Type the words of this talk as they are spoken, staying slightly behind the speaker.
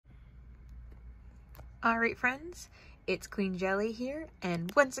Alright friends, it's Queen Jelly here,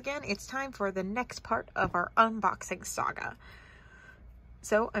 and once again it's time for the next part of our unboxing saga.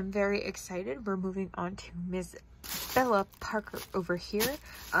 So I'm very excited. We're moving on to Ms. Bella Parker over here.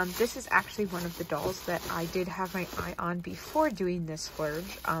 This is actually one of the dolls that I did have my eye on before doing this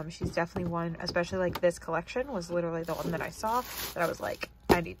splurge. She's definitely one, especially like this collection was literally the one that I saw that I was like,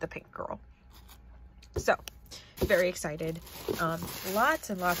 I need the pink girl. So very excited. Lots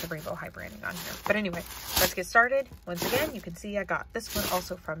and lots of Rainbow High branding on here. But anyway, let's get started. Once again, you can see I got this one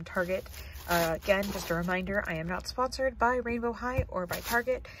also from Target. Again, just a reminder, I am not sponsored by Rainbow High or by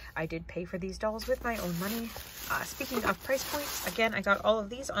Target. I did pay for these dolls with my own money. Speaking of price points, again, I got all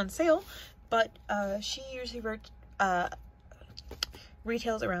of these on sale, but she usually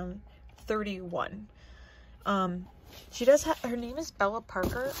retails around $31. She does have, her name is Bella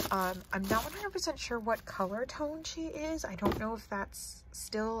Parker. I'm not 100% sure what color tone she is. I don't know if that's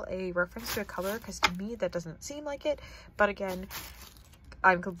still a reference to a color, because to me that doesn't seem like it. But again,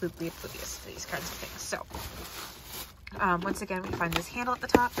 I'm completely oblivious to these kinds of things. So, once again, we find this handle at the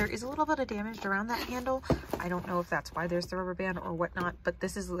top. There is a little bit of damage around that handle. I don't know if that's why there's the rubber band or whatnot, but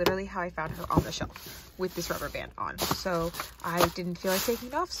this is literally how I found her on the shelf with this rubber band on. So I didn't feel like taking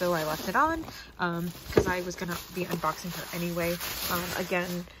it off, so I left it on because I was gonna be unboxing her anyway.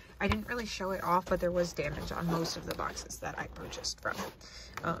 Again, I didn't really show it off, but there was damage on most of the boxes that I purchased from.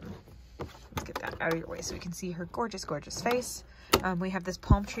 Let's get that out of your way so we can see her gorgeous, gorgeous face. We have this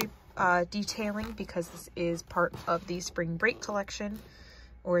palm tree detailing because this is part of the spring break collection,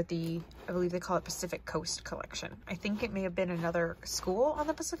 or the, I believe they call it Pacific Coast collection. I think it may have been another school on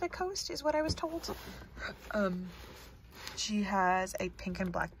the Pacific Coast is what I was told. She has a pink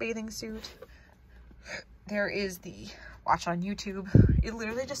and black bathing suit. There is the watch on YouTube. It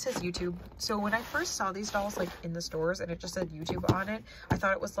literally just says YouTube. So when I first saw these dolls like in the stores and it just said YouTube on it, I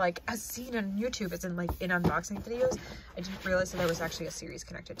thought it was like as seen on YouTube, as in like in unboxing videos. I didn't realize that there was actually a series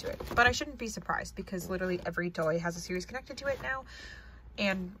connected to it. But I shouldn't be surprised because literally every toy has a series connected to it now,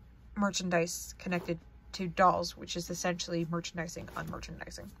 and merchandise connected to dolls, which is essentially merchandising on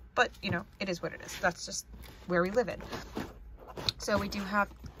merchandising. But you know, it is what it is. That's just where we live in. So we do have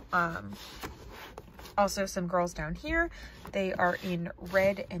also some girls down here. They are in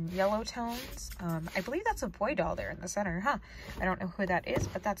red and yellow tones. I believe that's a boy doll there in the center, huh? I don't know who that is,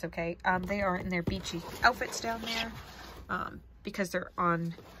 but that's okay. They are in their beachy outfits down there because they're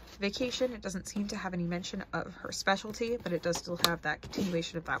on vacation. It doesn't seem to have any mention of her specialty, but it does still have that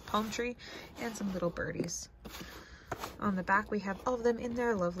continuation of that palm tree and some little birdies. On the back, we have all of them in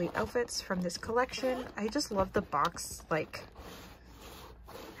their lovely outfits from this collection. I just love the box, like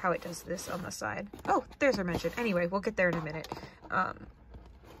how it does this on the side. Oh, there's our mention. Anyway, we'll get there in a minute.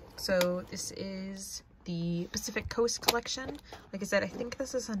 So this is the Pacific Coast collection. Like I said, I think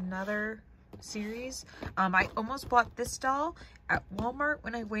this is another series. I almost bought this doll at Walmart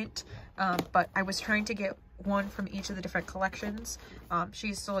when I went, but I was trying to get one from each of the different collections.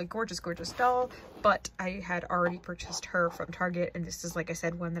 She's still a gorgeous, gorgeous doll, but I had already purchased her from Target, and this is, like I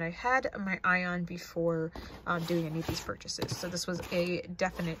said, one that I had my eye on before doing any of these purchases. So this was a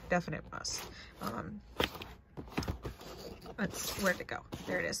definite must. Where'd it go?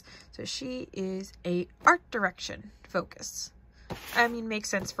 There it is. So she is a art direction focus. I mean, makes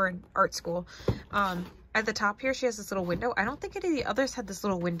sense for an art school. At the top here, she has this little window. I don't think any of the others had this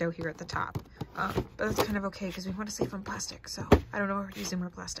little window here at the top. But that's kind of okay because we want to save on plastic. So I don't know if we're using more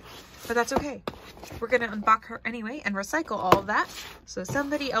plastic, but that's okay. We're going to unbox her anyway and recycle all of that so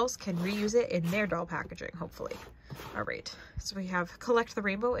somebody else can reuse it in their doll packaging, hopefully. All right, so we have Collect the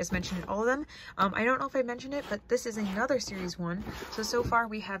Rainbow as mentioned in all of them. I don't know if I mentioned it, but this is another series 1. So far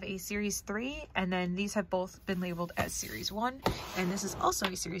we have a series 3, and then these have both been labeled as series 1, and this is also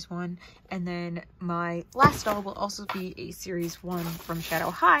a series 1, and then my last doll will also be a series 1 from Shadow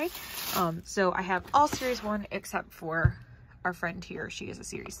High. So I have all series 1 except for our friend here. She is a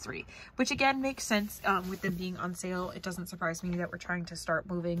series 3, which again makes sense with them being on sale. It doesn't surprise me that we're trying to start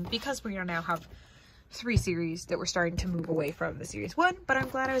moving because we now have 3 series that we're starting to move away from the series 1, but I'm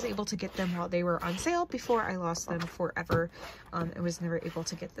glad I was able to get them while they were on sale before I lost them forever. I was never able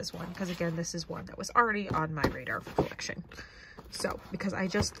to get this one because again, this is one that was already on my radar for collection. So, because I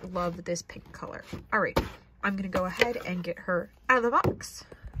just love this pink color. All right, I'm gonna go ahead and get her out of the box.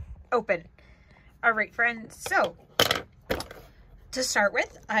 Open. All right, friends, so to start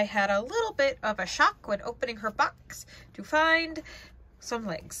with, I had a little bit of a shock when opening her box to find some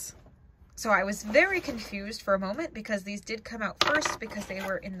legs. So I was very confused for a moment because these did come out first because they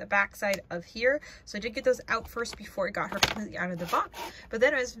were in the back side of here. So I did get those out first before I got her completely out of the box. But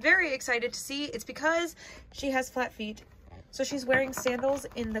then I was very excited to see it's because she has flat feet So she's wearing sandals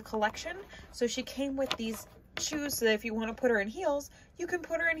in the collection. So she came with these shoes so that if you want to put her in heels, you can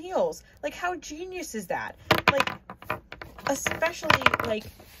put her in heels. Like, how genius is that? Like, especially like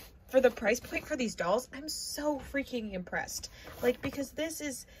for the price point for these dolls, I'm so freaking impressed. Like, because this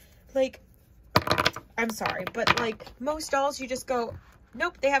is like, I'm sorry, but like most dolls you just go,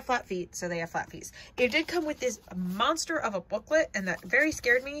 nope, they have flat feet, so they have flat feet. It did come with this monster of a booklet, and that very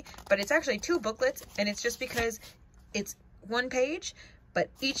scared me, but it's actually 2 booklets, and it's just because it's 1 page, but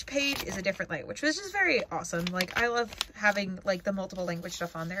each page is a different language, which is very awesome. Like, I love having like the multiple language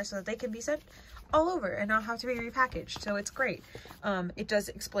stuff on there so that they can be sent all over and not have to be repackaged. So it's great. It does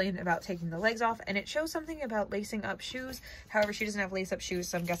explain about taking the legs off, and it shows something about lacing up shoes. However, she doesn't have lace up shoes,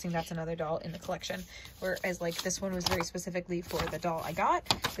 so I'm guessing that's another doll in the collection. Whereas like this one was very specifically for the doll I got.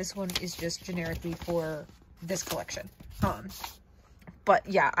 This one is just generically for this collection. But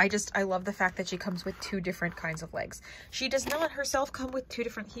yeah, I love the fact that she comes with 2 different kinds of legs. She does not herself come with 2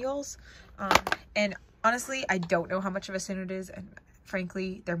 different heels. And honestly, I don't know how much of a sin it is. And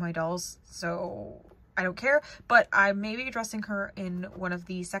frankly, they're my dolls, so I don't care. But I may be dressing her in one of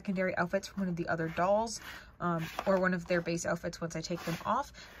the secondary outfits from one of the other dolls, or one of their base outfits once I take them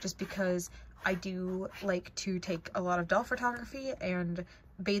off, just because I do like to take a lot of doll photography, and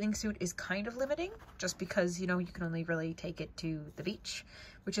bathing suit is kind of limiting just because, you know, you can only really take it to the beach,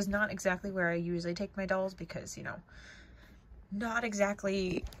 which is not exactly where I usually take my dolls because, you know, not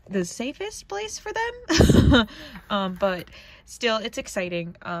exactly the safest place for them. But still, it's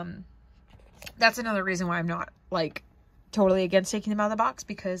exciting. That's another reason why I'm not like totally against taking them out of the box,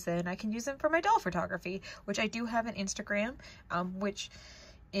 because then I can use them for my doll photography, which I do have an Instagram, which,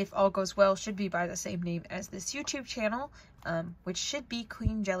 if all goes well, should be by the same name as this YouTube channel, which should be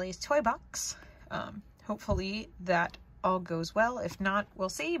Queen Jelly's Toy Box. Hopefully that all goes well. If not, we'll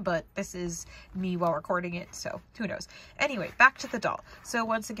see, but this is me while recording it, so who knows. Anyway, back to the doll. So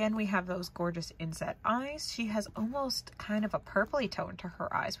once again, we have those gorgeous inset eyes. She has almost kind of a purpley tone to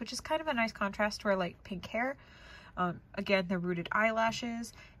her eyes, which is kind of a nice contrast to her light pink hair. Again, the rooted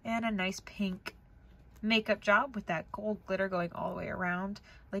eyelashes and a nice pink makeup job with that gold glitter going all the way around.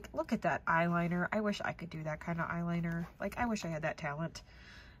 Like, look at that eyeliner. I wish I could do that kind of eyeliner. Like, I wish I had that talent.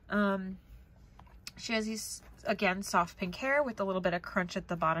 She has these, again, soft pink hair with a little bit of crunch at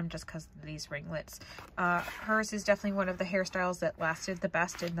the bottom just because of these ringlets. Hers is definitely one of the hairstyles that lasted the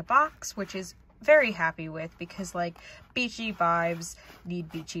best in the box, which is very happy with, because like beachy vibes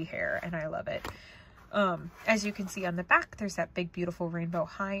need beachy hair, and I love it. As you can see on the back, there's that big beautiful rainbow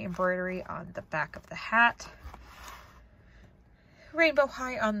high embroidery on the back of the hat. Rainbow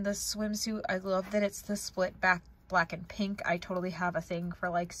high on the swimsuit. I love that it's the split back black and pink. I totally have a thing for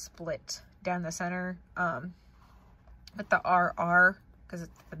like split down the center with the RR, because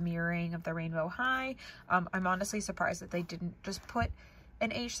it's the mirroring of the rainbow high. I'm honestly surprised that they didn't just put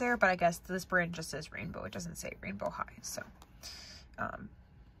an H there, but I guess this brand just says rainbow. It doesn't say rainbow high. So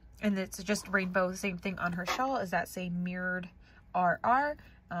and it's just rainbow. The same thing on her shawl is that same mirrored RR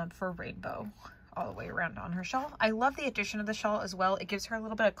for rainbow all the way around on her shawl. I love the addition of the shawl as well. It gives her a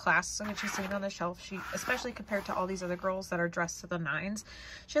little bit of class. So when she's sitting on the shelf, she, especially compared to all these other girls that are dressed to the nines,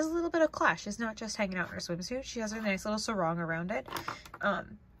 she has a little bit of class. She's not just hanging out in her swimsuit. She has a nice little sarong around it.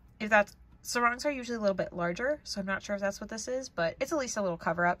 If that's, sarongs are usually a little bit larger, so I'm not sure if that's what this is, but it's at least a little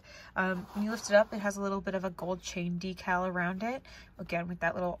cover up. When you lift it up, it has a little bit of a gold chain decal around it, again with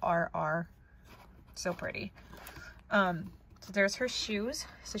that little RR. So pretty. So there's her shoes.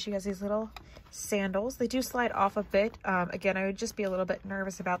 So she has these little sandals. They do slide off a bit. Again, I would just be a little bit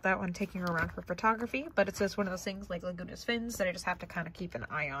nervous about that when taking her around for photography, but it's just one of those things like Laguna's fins that I just have to kind of keep an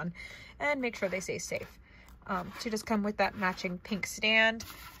eye on and make sure they stay safe. She does come with that matching pink stand,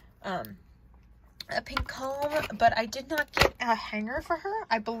 a pink comb, but I did not get a hanger for her.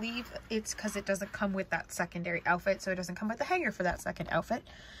 I believe it's because it doesn't come with that secondary outfit, so it doesn't come with a hanger for that second outfit.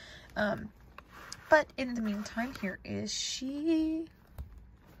 But in the meantime, here is she.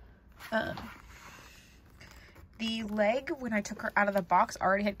 The leg, when I took her out of the box,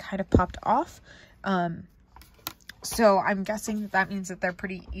 already had kind of popped off. So I'm guessing that means that they're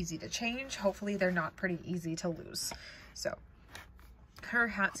pretty easy to change. Hopefully they're not pretty easy to lose. So her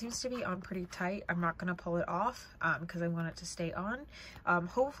hat seems to be on pretty tight. I'm not going to pull it off because I want it to stay on.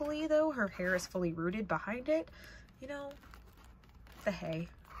 Hopefully, though, her hair is fully rooted behind it. You know, the hay.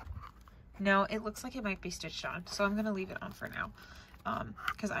 No, it looks like it might be stitched on, so I'm going to leave it on for now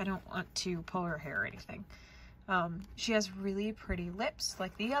because I don't want to pull her hair or anything. She has really pretty lips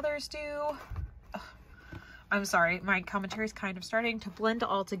like the others do. Ugh. I'm sorry, my commentary is kind of starting to blend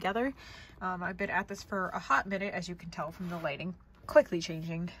all together. I've been at this for a hot minute, as you can tell from the lighting quickly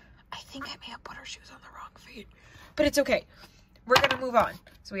changing. I think I may have put her shoes on the wrong feet. but it's okay. We're gonna move on.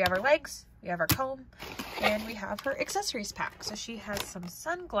 So we have our legs, we have our comb, and we have her accessories pack. So she has some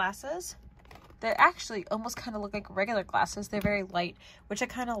sunglasses. They actually almost kind of look like regular glasses. They're very light, which I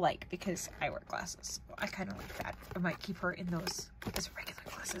kind of like because I wear glasses. I kind of like that. I might keep her in those as regular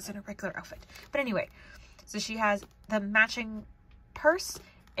glasses in a regular outfit. But anyway, so she has the matching purse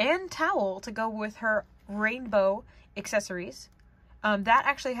and towel to go with her rainbow accessories. That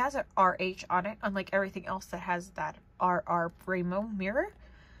actually has an RH on it, unlike everything else that has that RR rainbow mirror.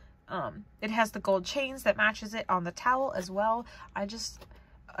 It has the gold chains that matches it on the towel as well.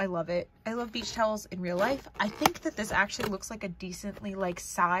 I love it. I love beach towels in real life. I think that this actually looks like a decently like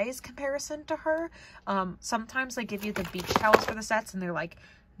size comparison to her. Sometimes they give you the beach towels for the sets and they're like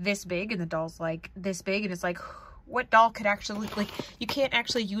this big and the doll's like this big, and it's like, what doll could actually, like, you can't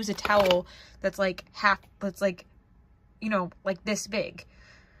actually use a towel that's like that's like, you know, like this big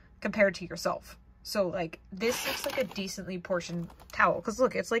compared to yourself. So like this looks like a decently portioned towel, because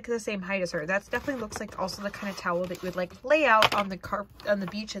look, it's like the same height as her. That definitely looks like also the kind of towel that you would like lay out on the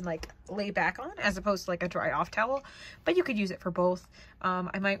beach and like lay back on, as opposed to like a dry off towel. But you could use it for both.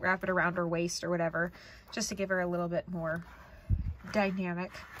 I might wrap it around her waist or whatever, just to give her a little bit more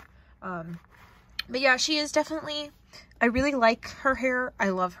dynamic. But yeah, she is definitely, I really like her hair. I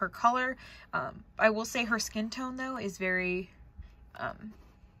love her color. I will say her skin tone though is very,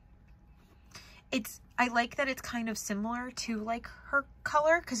 I like that it's kind of similar to like her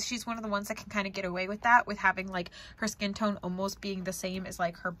color, because she's one of the ones that can kind of get away with that, with having like her skin tone almost being the same as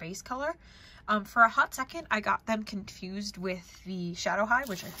like her base color. For a hot second, I got them confused with the Shadow High,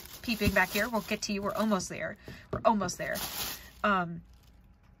 which are peeping back here. We'll get to you. We're almost there. We're almost there.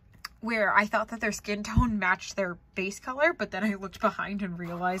 Where I thought that their skin tone matched their base color, but then I looked behind and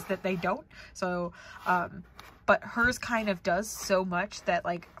realized that they don't. So, but hers kind of does so much that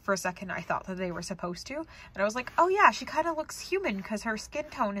like for a second I thought that they were supposed to, and I was like, oh yeah, she kind of looks human because her skin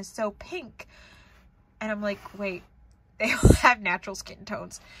tone is so pink. And I'm like, wait, they all have natural skin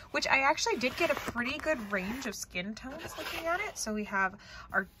tones, which I actually did get a pretty good range of skin tones looking at it. So we have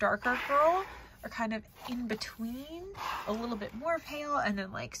our darker girl, are kind of in between, a little bit more pale, and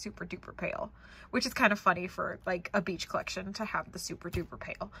then like super duper pale, which is kind of funny for like a beach collection to have the super duper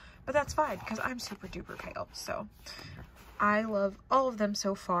pale, but that's fine because I'm super duper pale. So I love all of them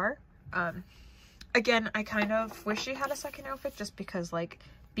so far. Again, I kind of wish she had a second outfit just because like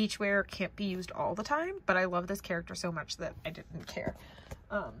beachwear can't be used all the time, but I love this character so much that I didn't care.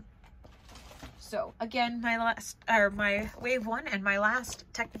 So again, my wave one and my last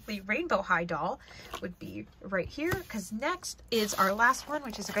technically rainbow high doll would be right here, because next is our last one,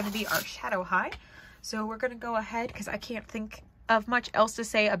 which is going to be our Shadow High. So we're going to go ahead, because I can't think of much else to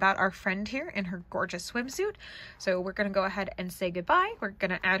say about our friend here in her gorgeous swimsuit. So we're going to go ahead and say goodbye. We're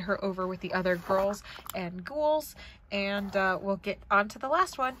going to add her over with the other girls and ghouls, and we'll get on to the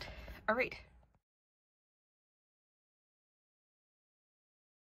last one. All right.